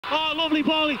Oh, lovely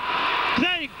ball.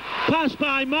 Great pass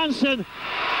by Manson.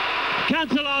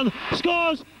 Cantillon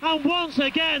scores, and once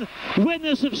again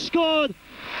Widnes have scored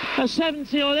a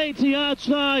 70 or 80 yard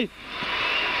try.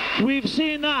 We've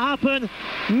seen that happen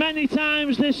many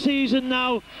times this season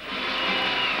now,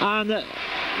 and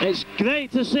it's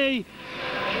great to see.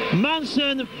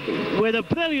 Manson with a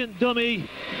brilliant dummy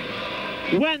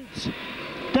went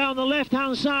down the left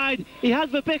hand side. He had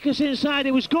Verbicus inside.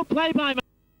 It was good play by Manson.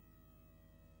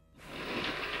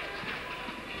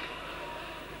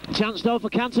 Chance though for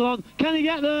Cantillon. Can he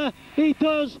get there? He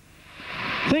does.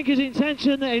 I think his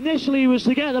intention initially was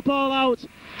to get the ball out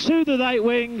to the right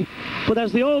wing, but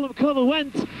as the Oldham cover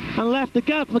went and left the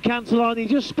gap for Cantillon, he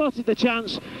just spotted the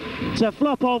chance to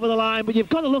flop over the line. But you've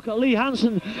got to look at Lee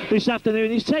Hansen this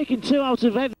afternoon. He's taken 2 out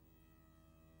of every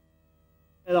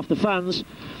off the fans.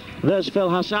 There's Phil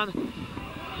Hassan.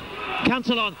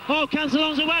 Cantillon, oh,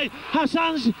 Cantillon's away.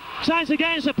 Hassan's trying to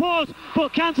gain support,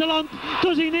 but Cantillon,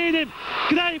 does he need him?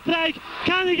 Great break,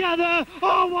 can he get there?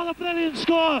 Oh, what a brilliant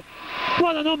score.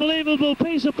 What an unbelievable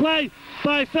piece of play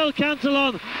by Phil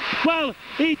Cantillon. Well,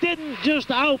 he didn't just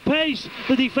outpace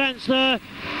the defence there,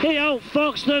 he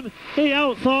outfoxed them, he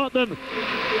outthought them.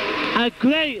 A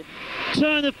great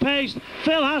turn of pace.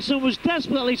 Phil Hassan was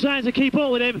desperately trying to keep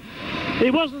up with him.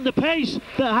 It wasn't the pace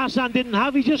that Hassan didn't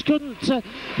have, he just couldn't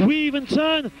weave and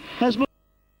turn as much.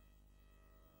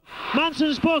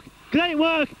 Manson's book, great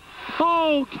work.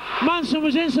 Oh, Manson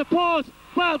was in support.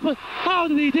 Well, but how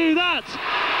did he do that?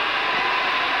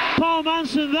 Paul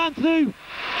Manson ran through,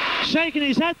 shaking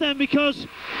his head then, because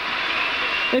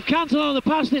if Cantillon had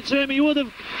passed it to him, he would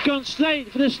have gone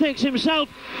straight for the sticks himself.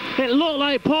 It looked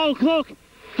like Paul Clough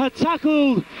had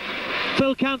tackled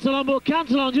Phil Cantillon, but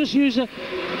Cantillon just used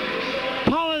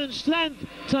power and strength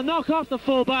to knock off the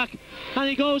fullback, and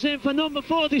he goes in for number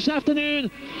 4 this afternoon.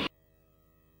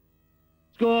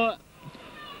 Score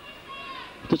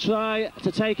to try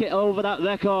to take it over that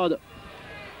record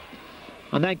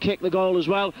and then kick the goal as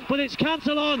well, but it's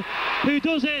Cantillon who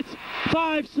does it.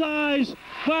 5 tries.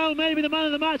 Well, maybe the man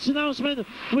of the match announcement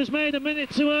was made a minute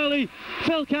too early.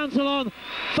 Phil Cantillon,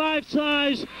 5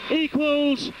 tries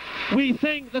equals, we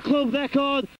think, the club record.